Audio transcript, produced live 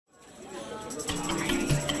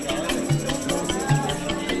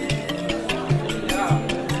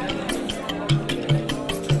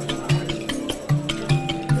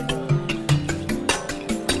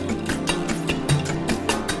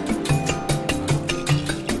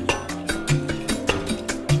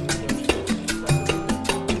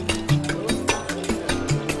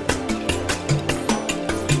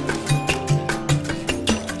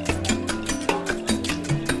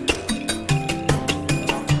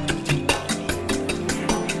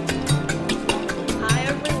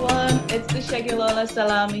Shegilola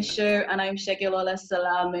Salami Show, and I'm Shegilola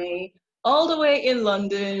Salami, all the way in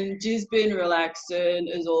London. Just been relaxing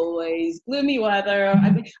as always. Gloomy weather. I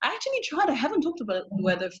actually tried. I haven't talked about the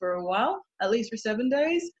weather for a while, at least for 7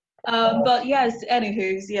 days. But yes,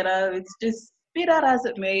 anywho's, it's just be that as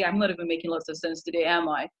it may. I'm not even making lots of sense today, am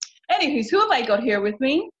I? Anywho's, who have I got here with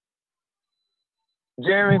me?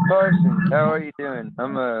 Jeremy Parsons, how are you doing?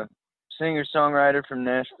 I'm a singer-songwriter from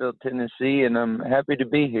Nashville, Tennessee, and I'm happy to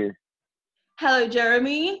be here. Hello,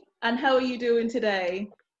 Jeremy, and how are you doing today?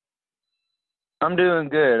 I'm doing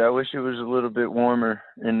good. I wish it was a little bit warmer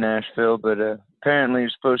in Nashville, but apparently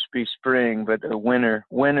it's supposed to be spring, but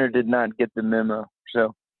winter did not get the memo.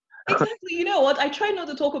 So exactly. You know what? I try not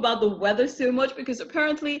to talk about the weather so much because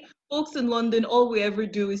apparently folks in London, all we ever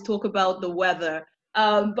do is talk about the weather.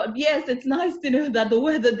 But yes, it's nice to know that the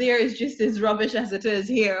weather there is just as rubbish as it is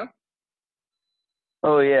here.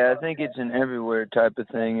 Oh yeah, I think it's an everywhere type of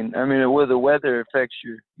thing, and I mean, well, the weather affects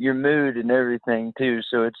your mood and everything too.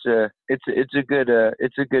 So it's a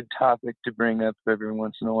good topic to bring up every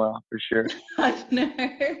once in a while for sure. I know.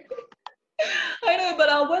 I know, but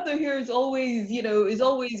our weather here is always, is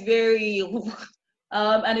always very,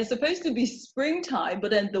 and it's supposed to be springtime, but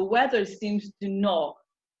then the weather seems to not,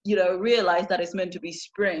 realize that it's meant to be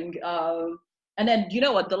spring. And then, you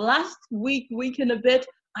know what, the last week and a bit,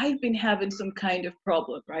 I've been having some kind of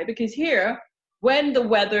problem, right? Because here, when the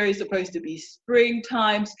weather is supposed to be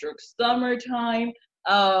springtime, stroke summertime,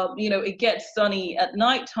 it gets sunny at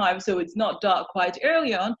nighttime, so it's not dark quite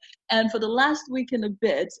early on. And for the last week and a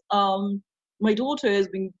bit, my daughter has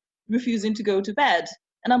been refusing to go to bed.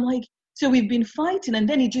 And I'm like, so we've been fighting, and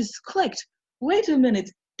then it just clicked. Wait a minute,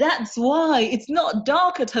 that's why it's not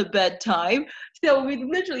dark at her bedtime. So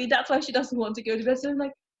that's why she doesn't want to go to bed. So I'm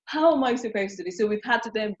like, how am I supposed to do? So we've had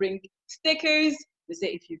to then bring stickers. We say,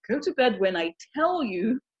 if you go to bed when I tell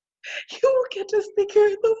you, you will get a sticker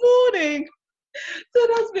in the morning. So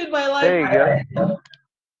that's been my life. There you go.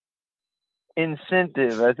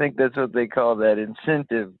 Incentive. I think that's what they call that.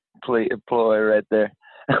 Incentive ploy right there.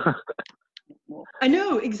 I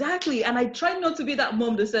know, exactly. And I try not to be that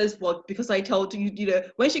mom that says, well, because I told you,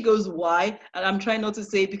 when she goes, why? And I'm trying not to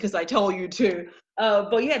say, because I tell you to.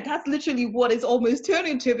 But yeah, that's literally what it's almost turned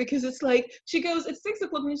into, because it's like, she goes, it's 6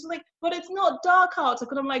 o'clock, and she's like, but it's not dark out. So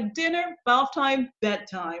I'm like, dinner, bath time,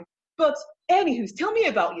 bedtime. But anywho, tell me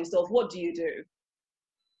about yourself. What do you do?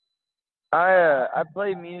 I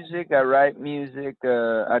play music. I write music.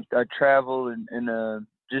 I travel and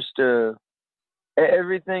just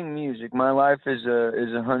everything music. My life is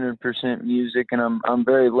 100% music, and I'm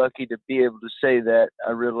very lucky to be able to say that.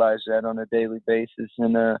 I realize that on a daily basis,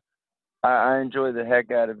 and I enjoy the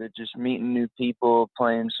heck out of it. Just meeting new people,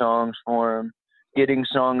 playing songs for them, getting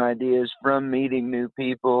song ideas from meeting new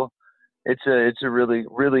people. It's a really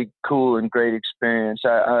really cool and great experience.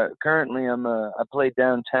 Currently I play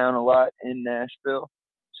downtown a lot in Nashville,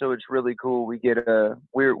 so it's really cool.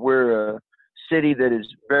 We're a city that is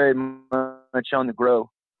very much on the grow,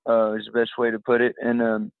 is the best way to put it.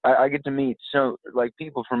 And I get to meet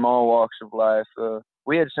people from all walks of life.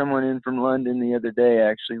 We had someone in from London the other day,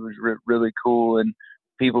 actually. It was really cool, and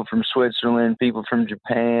people from Switzerland, people from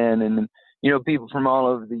Japan, and people from all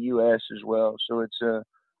over the U.S. as well. So it's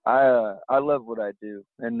I love what I do,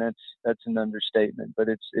 and that's an understatement, but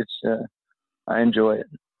I enjoy it.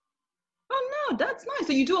 Oh no, that's nice.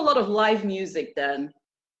 So you do a lot of live music then?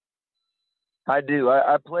 I do.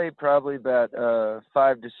 I play probably about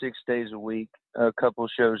 5 to 6 days a week, a couple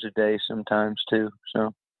shows a day sometimes too.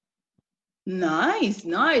 So nice.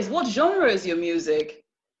 What genre is your music?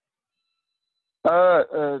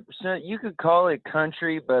 So you could call it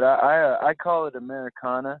country, but I call it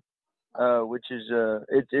Americana, which is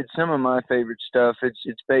it's some of my favorite stuff.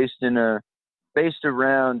 It's based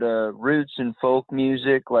around roots and folk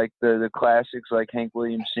music, like the classics like Hank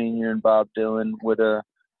Williams Sr. and Bob Dylan would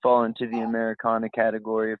fall into the Americana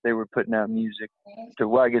category if they were putting out music.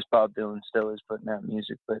 Well, I guess Bob Dylan still is putting out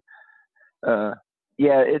music, but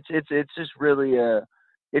yeah, it's just really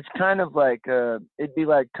it's kind of like it'd be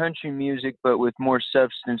like country music, but with more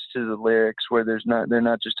substance to the lyrics, where they're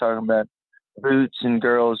not just talking about boots and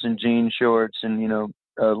girls and jean shorts and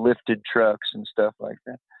lifted trucks and stuff like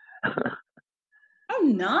that. Oh,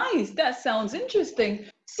 nice. That sounds interesting.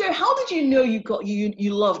 So, how did you know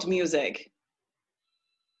you loved music?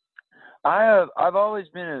 I've always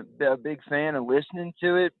been a big fan of listening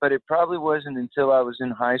to it, but it probably wasn't until I was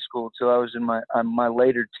in high school, till I was in my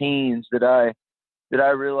later teens, that I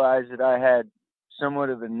realized that I had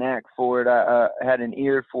somewhat of a knack for it. I had an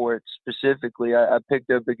ear for it specifically. I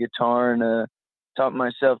picked up a guitar and taught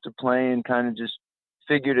myself to play, and kind of just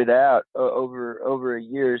figured it out over a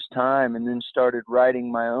year's time, and then started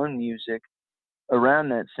writing my own music around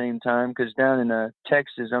that same time. Because down in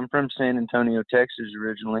Texas, I'm from San Antonio, Texas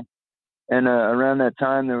originally, and around that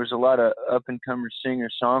time there was a lot of up and comer singer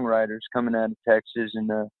songwriters coming out of Texas, and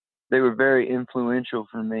they were very influential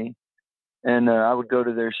for me. And I would go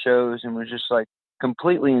to their shows and was just like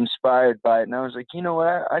completely inspired by it. And I was like, you know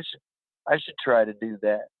what, I should try to do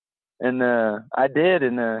that. And I did,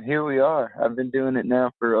 and here we are. I've been doing it now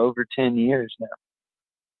for over 10 years now.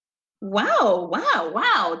 Wow, wow,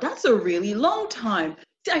 wow. That's a really long time.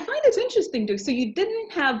 See, I find it interesting though. So you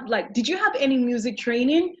didn't have did you have any music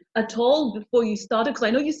training at all before you started? Because I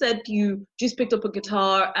know you said you just picked up a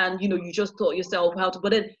guitar and you just taught yourself how to,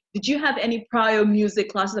 but then did you have any prior music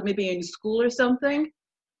classes, maybe in school or something?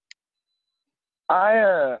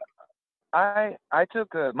 I took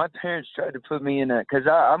my parents tried to put me in a, because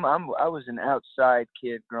I was an outside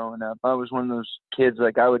kid growing up. I was one of those kids,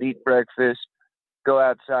 like I would eat breakfast, go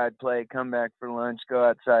outside, play, come back for lunch, go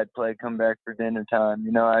outside, play, come back for dinner time.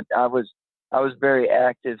 I was very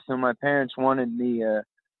active. So my parents wanted me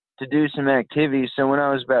to do some activities. So when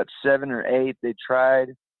I was about 7 or 8, they tried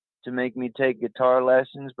to make me take guitar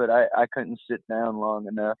lessons, but I couldn't sit down long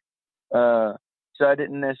enough. So I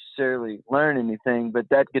didn't necessarily learn anything, but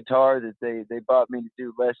that guitar that they bought me to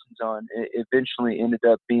do lessons on, it eventually ended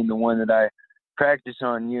up being the one that I practiced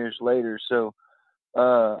on years later. So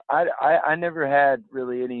I never had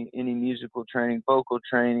really any musical training, vocal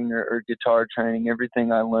training, or guitar training.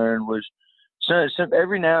 Everything I learned was some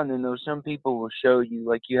every now and then though, some people will show you,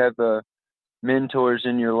 like you have mentors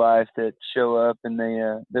in your life that show up, and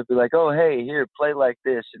they'll be like, oh, hey, here, play like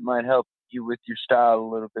this. It might help you with your style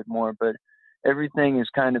a little bit more, but everything has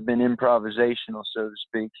kind of been improvisational, so to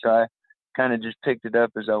speak. So I kind of just picked it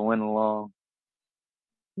up as I went along.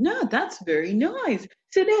 No, that's very nice.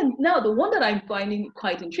 So then, now the one that I'm finding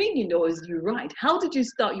quite intriguing though is you write. How did you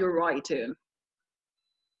start your writing?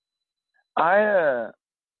 I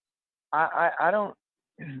don't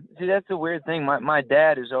see, that's a weird thing. My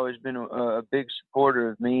dad has always been a big supporter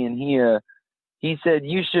of me, and he said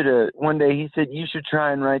you should one day he said you should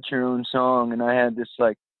try and write your own song, and I had this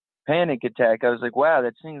like panic attack. I was like, wow,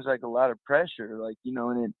 that seems like a lot of pressure,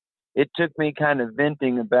 and it took me kind of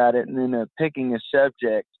venting about it, and then picking a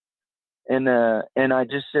subject, and I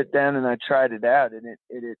just sat down and I tried it out, and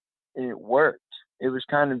it worked. It was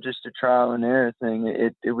kind of just a trial and error thing.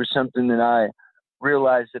 It was something that I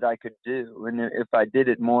realized that I could do, and if I did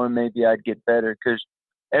it more, maybe I'd get better. Because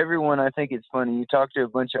everyone, I think it's funny, you talk to a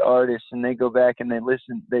bunch of artists and they go back and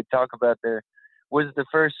they talk about was the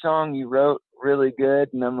first song you wrote really good?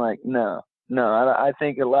 And I'm like, no, I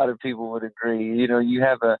think a lot of people would agree. You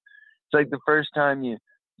have it's like the first time you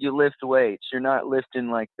lift weights, you're not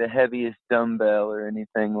lifting like the heaviest dumbbell or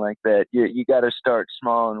anything like that. You got to start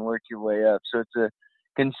small and work your way up. So it's a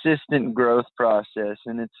consistent growth process,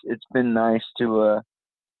 and it's been nice to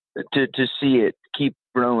see it keep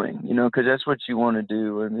growing, because that's what you want to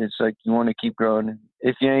do. And it's like you want to keep growing.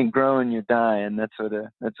 If you ain't growing, you're dying. That's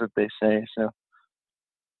what they say. So.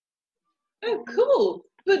 Oh, cool.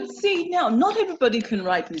 But see, now, not everybody can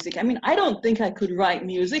write music. I mean, I don't think I could write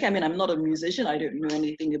music. I mean, I'm not a musician. I don't know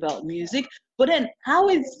anything about music. But then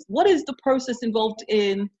what is the process involved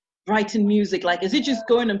in writing music? Like, is it just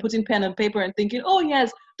going and putting pen and paper and thinking, oh,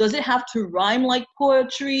 yes, does it have to rhyme like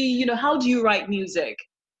poetry? How do you write music?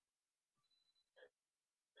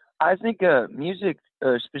 I think music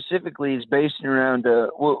specifically is based around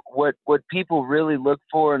what people really look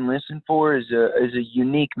for and listen for is a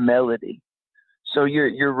unique melody. So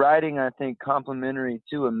you're writing, I think, complementary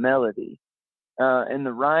to a melody, and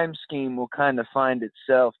the rhyme scheme will kind of find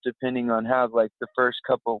itself depending on how like the first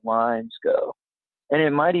couple lines go, and it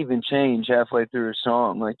might even change halfway through a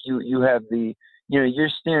song. Like you have you're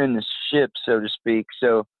steering the ship, so to speak.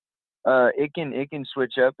 So it can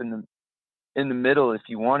switch up in the middle if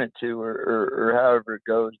you want it to, or however it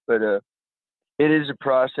goes. But it is a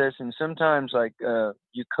process, and sometimes like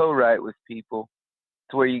you co-write with people,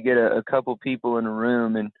 to where you get a couple people in a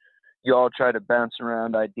room and you all try to bounce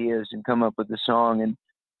around ideas and come up with a song,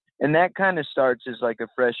 and that kind of starts as like a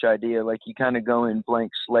fresh idea, like you kind of go in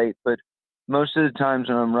blank slate. But most of the times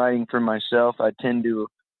when I'm writing for myself, I tend to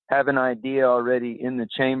have an idea already in the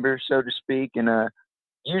chamber, so to speak, and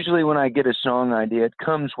usually when I get a song idea, it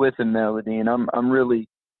comes with a melody, and I'm really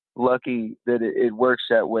lucky that it works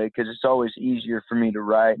that way, because it's always easier for me to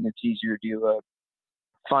write, and it's easier to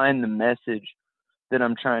find the message that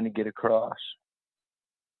I'm trying to get across.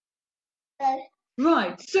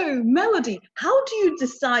 Right. So melody, how do you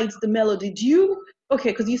decide the melody?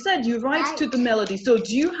 Okay, because you said you write to the melody. So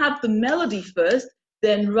do you have the melody first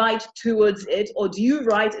then write towards it, or do you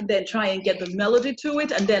write and then try and get the melody to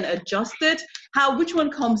it and then adjust it? Which one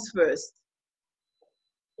comes first?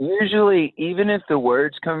 Usually, even if the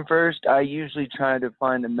words come first, I usually try to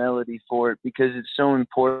find a melody for it because it's so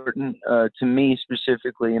important to me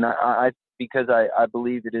specifically, and because I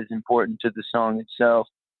believe it is important to the song itself.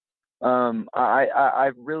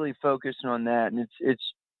 I've really focused on that, and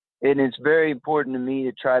it's very important to me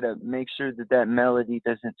to try to make sure that that melody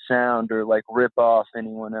doesn't sound or like rip off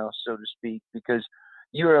anyone else, so to speak, because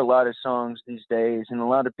you hear a lot of songs these days, and a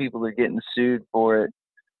lot of people are getting sued for it.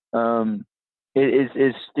 It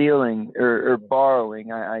is stealing or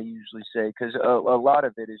borrowing, I usually say, because a lot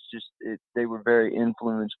of it is just they were very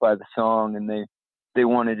influenced by the song, and they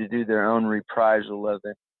wanted to do their own reprisal of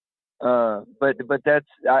it. But that's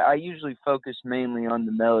I usually focus mainly on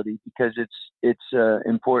the melody because it's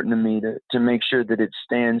important to me to make sure that it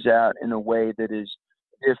stands out in a way that is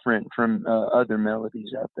different from other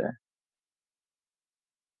melodies out there.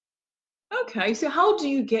 Okay, so how do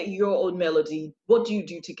you get your own melody? What do you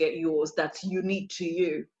do to get yours that's unique to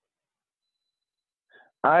you?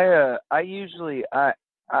 I usually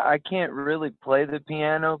I can't really play the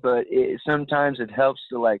piano, but sometimes it helps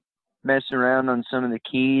to like mess around on some of the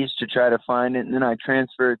keys to try to find it, and then I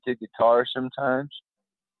transfer it to guitar sometimes.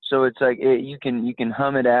 So it's like you can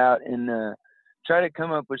hum it out and try to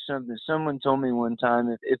come up with something. Someone told me one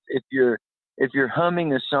time if you're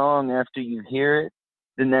humming a song after you hear it,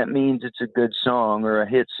 then that means it's a good song or a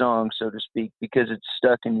hit song, so to speak, because it's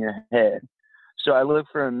stuck in your head. So I look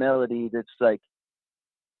for a melody that's like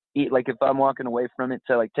if I'm walking away from it,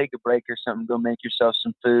 so like take a break or something, go make yourself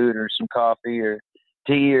some food or some coffee or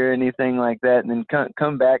tea or anything like that, and then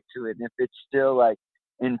come back to it. And if it's still like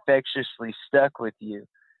infectiously stuck with you,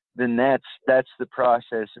 then that's the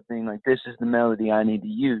process of being like, this is the melody I need to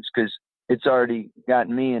use because it's already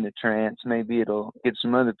gotten me in a trance. Maybe it'll get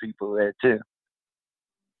some other people there too.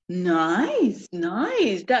 Nice,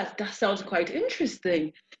 nice. That sounds quite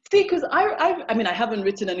interesting. See, because I mean I haven't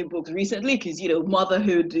written any books recently because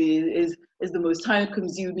motherhood is the most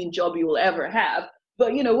time-consuming job you will ever have.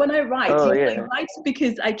 But when I write, Oh I yeah. write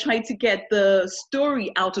because I try to get the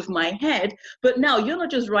story out of my head. But now you're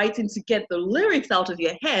not just writing to get the lyrics out of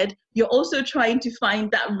your head, you're also trying to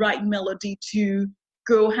find that right melody to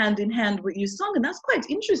go hand in hand with your song, and that's quite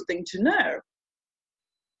interesting to know.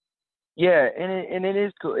 Yeah, and it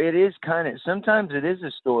is cool. It is kind of sometimes it is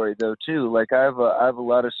a story though too. Like I have a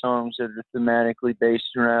lot of songs that are thematically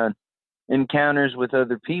based around encounters with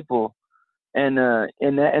other people, and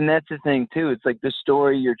that's the thing too. It's like the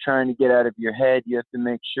story you're trying to get out of your head. You have to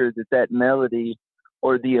make sure that that melody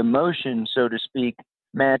or the emotion, so to speak,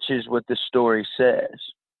 matches what the story says.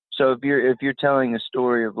 So if you're telling a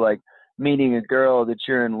story of like meeting a girl that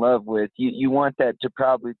you're in love with, you want that to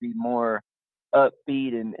probably be more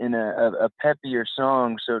upbeat and a peppier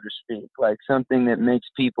song, so to speak, like something that makes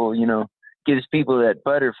people, gives people that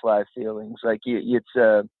butterfly feelings. Like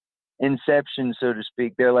it's inception, so to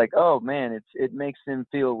speak. They're like, oh man, it makes them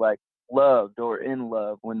feel like loved or in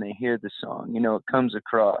love when they hear the song. It comes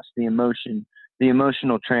across the emotion, the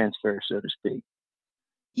emotional transfer, so to speak.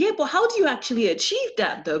 Yeah, but how do you actually achieve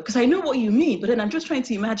that though? Because I know what you mean, but then I'm just trying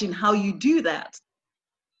to imagine how you do that.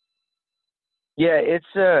 Yeah,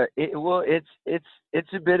 well, it's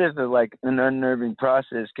a bit of a like an unnerving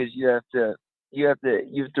process because you have to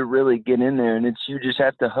really get in there, and you just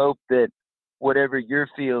have to hope that whatever you're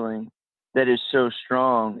feeling that is so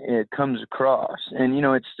strong, it comes across. And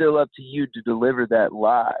it's still up to you to deliver that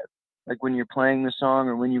live. Like when you're playing the song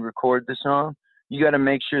or when you record the song, you got to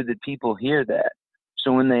make sure that people hear that.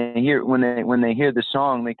 So when they hear the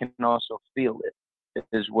song, they can also feel it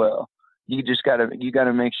as well. You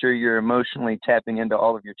gotta make sure you're emotionally tapping into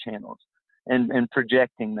all of your channels and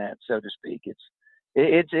projecting that, so to speak.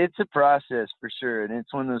 It's a process for sure, and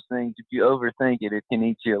it's one of those things. If you overthink it, it can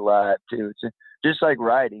eat you alive too. Just like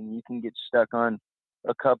writing. You can get stuck on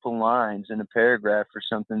a couple lines in a paragraph or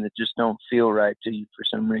something that just don't feel right to you for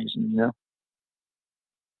some reason.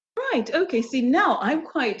 Right. Okay. See, now I'm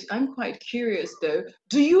quite curious though.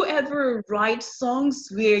 Do you ever write songs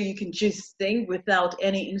where you can just sing without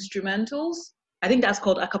any instrumentals? I think that's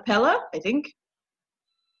called a cappella, I think.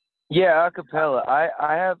 Yeah, a cappella.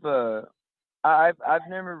 I've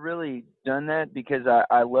never really done that because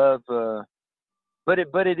I love but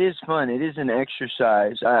it is fun. It is an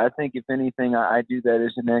exercise. I think if anything, I do that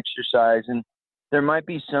as an exercise. And there might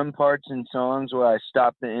be some parts in songs where I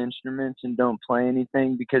stop the instruments and don't play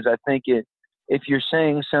anything because I think if you're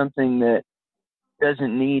saying something that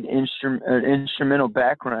doesn't need instrumental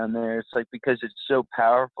background there, it's like because it's so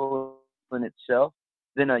powerful in itself.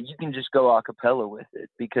 then you can just go a cappella with it,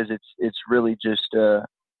 because it's really just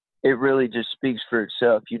it really just speaks for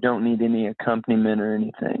itself. You don't need any accompaniment or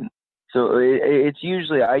anything. So it's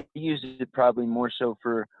usually, I use it probably more so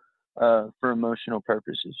for emotional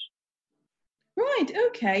purposes. Right,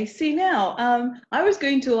 okay. See now, I was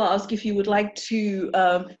going to ask if you would like to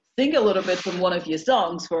sing a little bit from one of your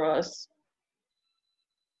songs for us.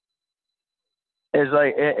 It's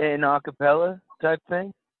like an a cappella type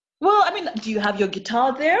thing? Well, I mean, do you have your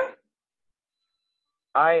guitar there?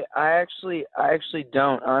 I actually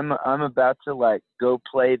don't. I'm about to like go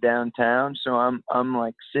play downtown, so I'm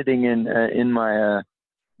like sitting in my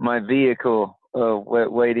my vehicle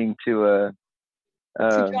waiting to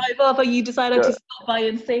Drive off, and you decided to go. stop by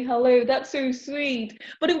and say hello. That's so sweet.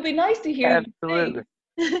 But it would be nice to hear you Absolutely.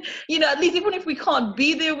 sing. At least even if we can't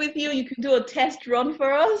be there with you, you can do a test run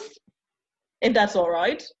for us, if that's all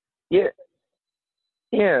right. Yeah,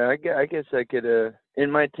 yeah. I guess I could. It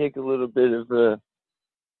might take a little bit of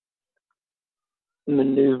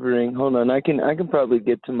maneuvering. Hold on, I can probably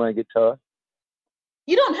get to my guitar.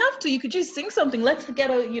 You don't have to. You could just sing something. Let's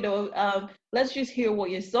let's just hear what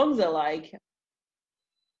your songs are like.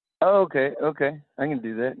 Oh, okay. I can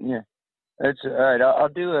do that. Yeah, that's all right. I'll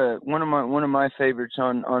do one of my favorites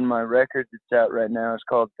on my record that's out right now. It's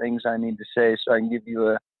called "Things I Need to Say," so I can give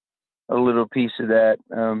you a little piece of that.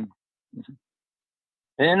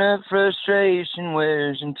 Inner frustration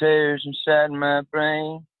wears and tears inside my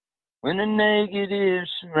brain. When the negative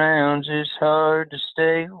surrounds, it's hard to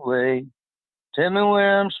stay away. Tell me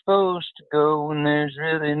where I'm supposed to go when there's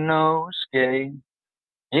really no escape.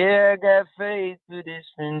 Yeah, I got faith, but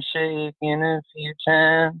it's been shaking a few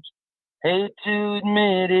times. Hate to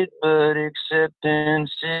admit it, but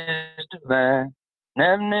acceptance is divine. And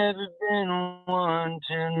I've never been one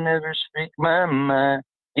to never speak my mind.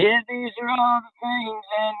 Yeah, these are all the things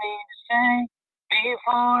I need to say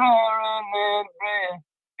before I run out of breath,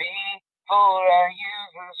 before I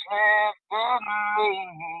use what's left of me.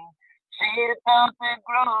 See the thought that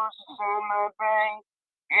grows inside my brain.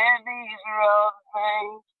 Yeah, these are all the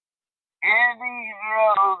things. Yeah, these are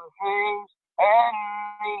all the things I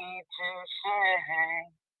need to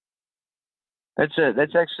say.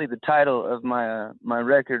 That's actually the title of my my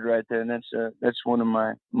record right there, and that's one of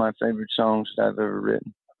my favorite songs that I've ever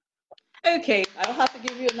written. Okay, I'll have to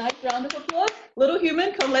give you a nice round of applause. Little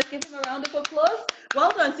human, come, let's give him a round of applause.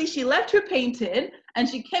 Well done. See, she left her painting and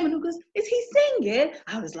she came and goes, "Is he singing?"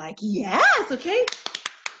 I was like, "Yes, okay."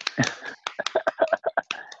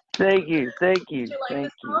 Thank you. Thank you.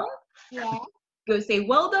 Yeah. Go say,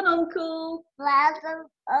 "Well done, Uncle." Well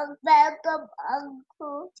done,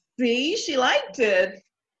 Uncle. See, she liked it.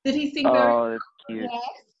 Did he sing very that's cute.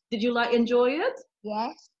 Yes. Did you enjoy it?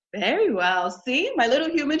 Yes. Very well. See, my little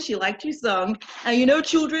human, she liked your song. And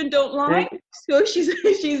children don't lie, so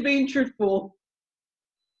she's being truthful.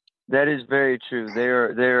 That is very true.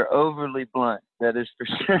 They're overly blunt. That is for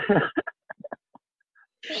sure.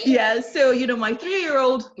 Yeah, so my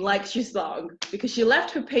 3-year-old likes your song because she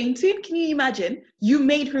left her painting. Can you imagine? You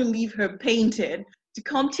made her leave her painting to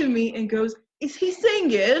come to me and goes, "Is he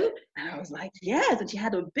singing?" And I was like, "Yes." And she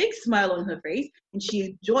had a big smile on her face and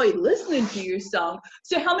she enjoyed listening to your song.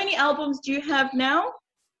 So how many albums do you have now?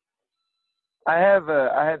 I have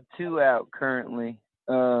 2 out currently.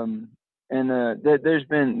 And there's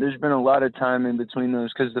been a lot of time in between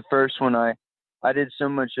those, because the first one I did so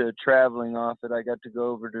much traveling off it. I got to go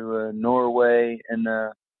over to Norway and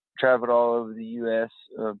traveled all over the U.S.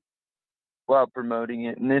 While promoting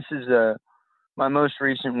it. And this is my most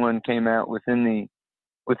recent one came out within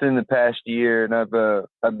the past year, and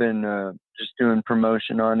I've been just doing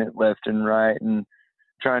promotion on it left and right and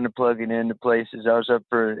trying to plug it into places. I was up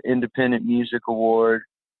for an Independent Music Award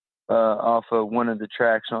off of one of the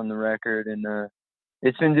tracks on the record, and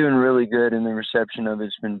it's been doing really good, and the reception of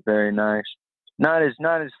it's been very nice. Not as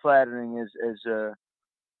flattering as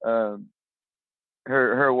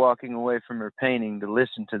her walking away from her painting to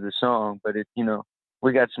listen to the song, but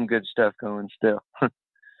we got some good stuff going still.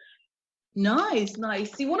 Nice.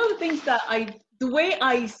 See, one of the things that the way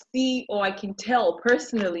I see, or I can tell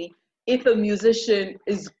personally, if a musician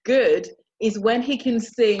is good, is when he can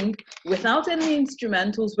sing without any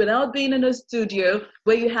instrumentals, without being in a studio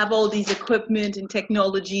where you have all these equipment and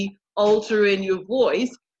technology altering your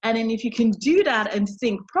voice. And then if you can do that and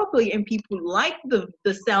sing properly and people like the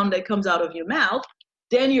sound that comes out of your mouth,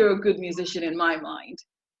 then you're a good musician in my mind.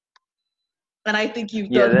 And I think you've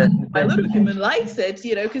done that. My little human likes it,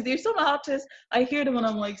 because there's some artists, I hear them and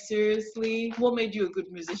I'm like, seriously, what made you a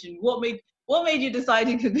good musician? What made you decide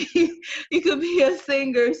you could be a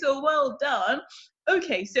singer? So well done.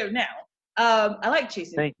 Okay, so now, I like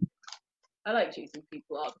chasing. I like chasing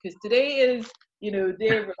people out because today is,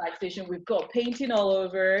 their relaxation. We've got painting all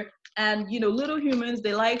over, and little humans,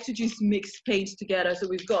 they like to just mix paint together. So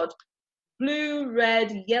we've got blue,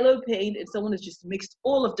 red, yellow paint, and someone has just mixed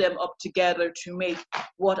all of them up together to make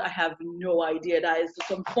what I have no idea that is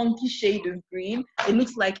some funky shade of green. It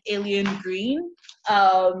looks like alien green.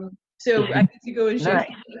 So I need to go and show Nice.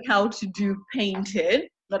 you how to do painting.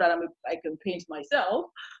 Not that I can paint myself,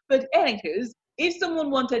 but anywho, if someone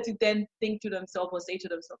wanted to then think to themselves or say to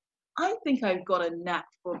themselves, I think I've got a knack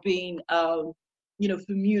for being, for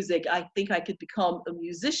music. I think I could become a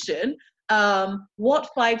musician. What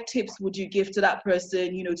 5 tips would you give to that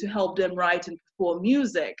person, to help them write and perform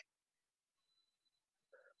music?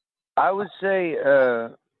 I would say,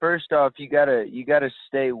 first off, you gotta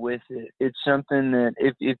stay with it. It's something that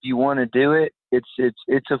if you want to do it,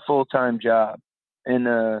 it's a full-time job, and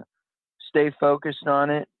stay focused on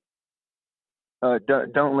it.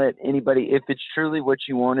 Don't let anybody, if it's truly what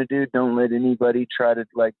you want to do, don't let anybody try to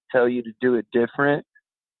like tell you to do it different.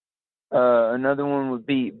 Another one would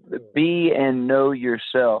be and know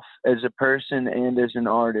yourself as a person and as an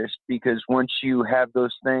artist, because once you have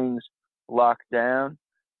those things locked down,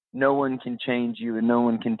 no one can change you and no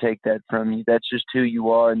one can take that from you. That's just who you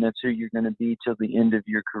are, and that's who you're going to be till the end of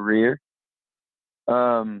your career.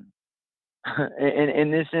 In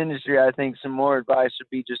this industry, I think some more advice would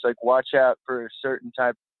be just like watch out for a certain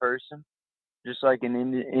type of person. Just like in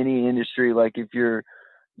any industry, like if you're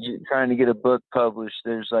trying to get a book published,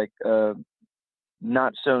 there's like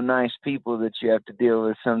not so nice people that you have to deal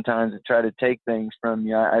with sometimes to try to take things from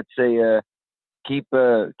you. I'd say keep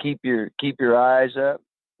your eyes up,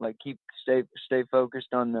 like stay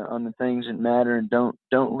focused on the things that matter, and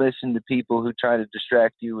don't listen to people who try to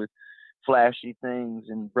distract you with flashy things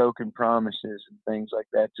and broken promises and things like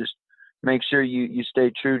that. Just make sure you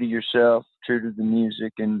stay true to yourself, true to the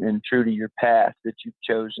music, and true to your path that you've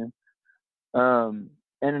chosen.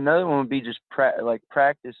 And another one would be just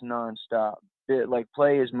practice nonstop. Like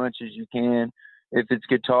play as much as you can. If it's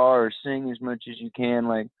guitar, or sing as much as you can.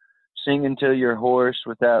 Like sing until you're hoarse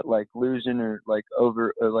without like losing or like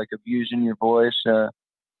over or like abusing your voice.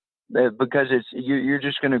 Because you're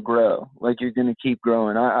just gonna grow. Like you're gonna keep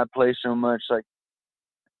growing. I play so much. Like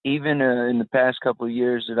even in the past couple of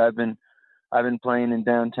years that I've been playing in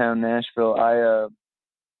downtown Nashville,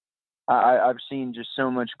 I've seen just so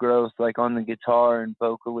much growth, like on the guitar and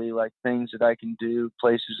vocally, like things that I can do,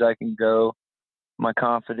 places I can go. My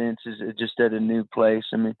confidence is just at a new place.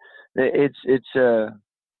 I mean, it's and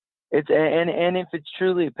if it's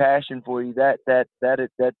truly a passion for you, that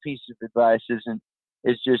piece of advice is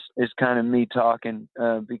kind of me talking,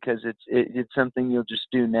 because it's something you'll just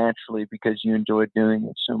do naturally because you enjoy doing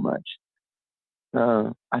it so much.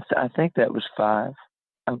 I think that was 5.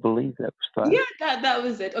 I believe that was 5. Yeah, that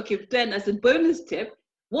was it. Okay, then as a bonus tip,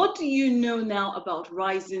 what do you know now about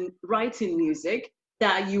writing music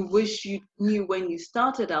that you wish you knew when you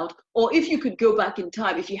started out? Or if you could go back in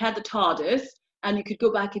time, if you had the TARDIS and you could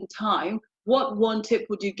go back in time, what one tip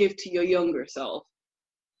would you give to your younger self?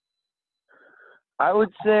 I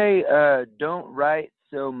would say don't write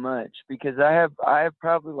so much, because I have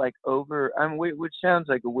probably like which sounds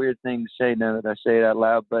like a weird thing to say now that I say it out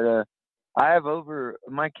loud, but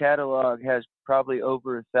my catalog has probably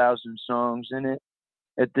over 1,000 songs in it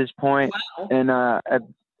at this point. Wow. And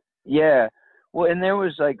yeah, well, and there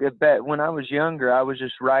was like a bet when I was younger, I was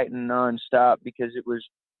just writing nonstop because it was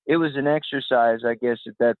an exercise, I guess,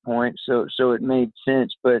 at that point. So it made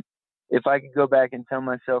sense. But if I could go back and tell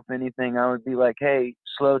myself anything, I would be like, hey,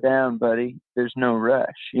 slow down, buddy. There's no rush.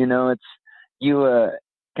 It's you.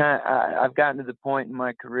 I've gotten to the point in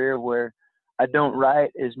my career where I don't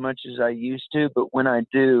write as much as I used to, but when I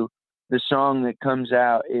do, the song that comes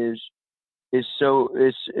out is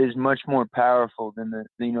much more powerful than the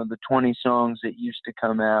 20 songs that used to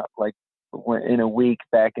come out like in a week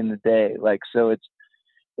back in the day. Like, so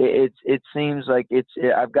it seems like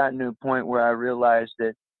I've gotten to a point where I realize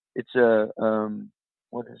that it's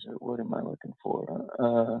what is it? What am I looking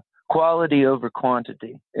for? Quality over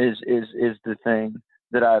quantity is the thing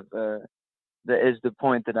that that is the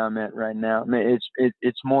point that I'm at right now. I mean,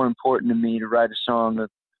 it's more important to me to write a song of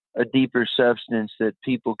a deeper substance that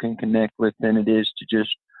people can connect with than it is to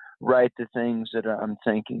just write the things that I'm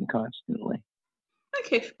thinking constantly.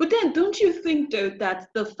 Okay, but then don't you think though that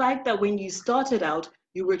the fact that when you started out,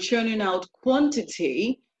 you were churning out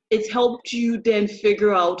quantity, it helped you then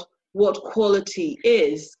figure out what quality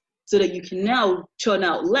is so that you can now churn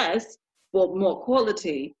out less but more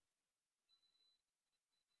quality?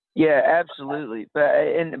 Yeah, absolutely. But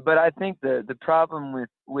I think the problem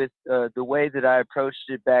with the way that I approached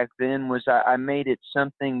it back then was I made it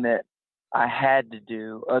something that I had to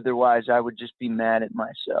do. Otherwise, I would just be mad at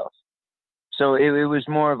myself. So it was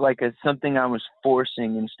more of like something I was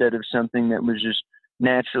forcing instead of something that was just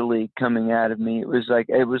naturally coming out of me. It was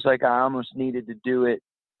like I almost needed to do it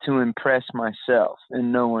to impress myself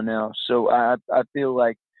and no one else. So I feel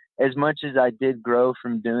like as much as I did grow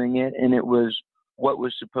from doing it, and it was what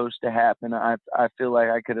was supposed to happen, I feel like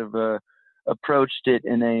I could have approached it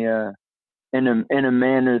in a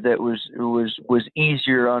manner that was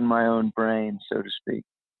easier on my own brain, so to speak.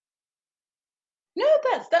 No,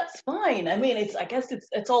 that's fine. I mean, I guess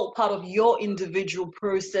it's all part of your individual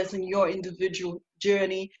process and your individual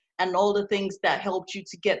journey and all the things that helped you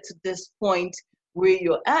to get to this point where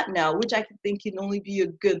you're at now, which I think can only be a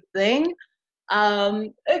good thing.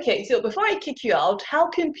 Okay, so before I kick you out, how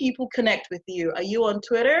can people connect with you? Are you on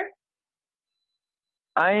Twitter?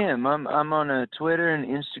 I am. I'm on Twitter and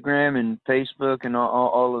Instagram and Facebook and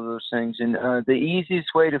all of those things. And the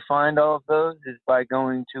easiest way to find all of those is by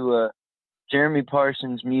going to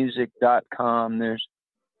JeremyParsonsMusic.com. There's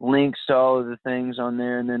links to all of the things on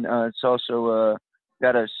there, and then it's also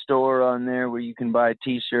got a store on there where you can buy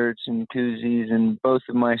T-shirts and koozies and both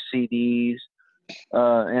of my CDs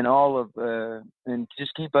and all of and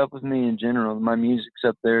just keep up with me in general. My music's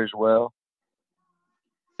up there as well.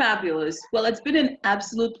 Fabulous. Well, it's been an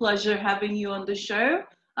absolute pleasure having you on the show.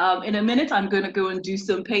 In a minute, I'm going to go and do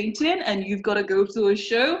some painting, and you've got to go to a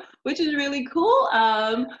show, which is really cool.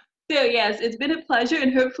 So yes, it's been a pleasure,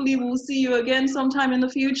 and hopefully we'll see you again sometime in the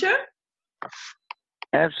future.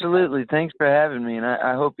 Absolutely. Thanks for having me, and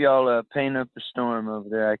I hope y'all paint up a storm over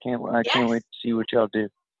there. I can't wait to see what y'all do.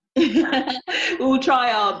 We'll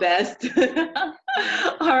try our best.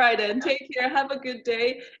 All right, then. Take care. Have a good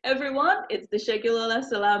day, everyone. It's the Shegilola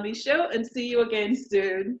Salami Show, and see you again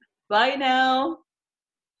soon. Bye now.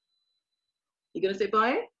 You gonna say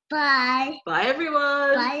bye? Bye. Bye,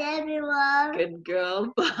 everyone. Bye, everyone. Good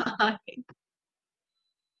girl. Bye.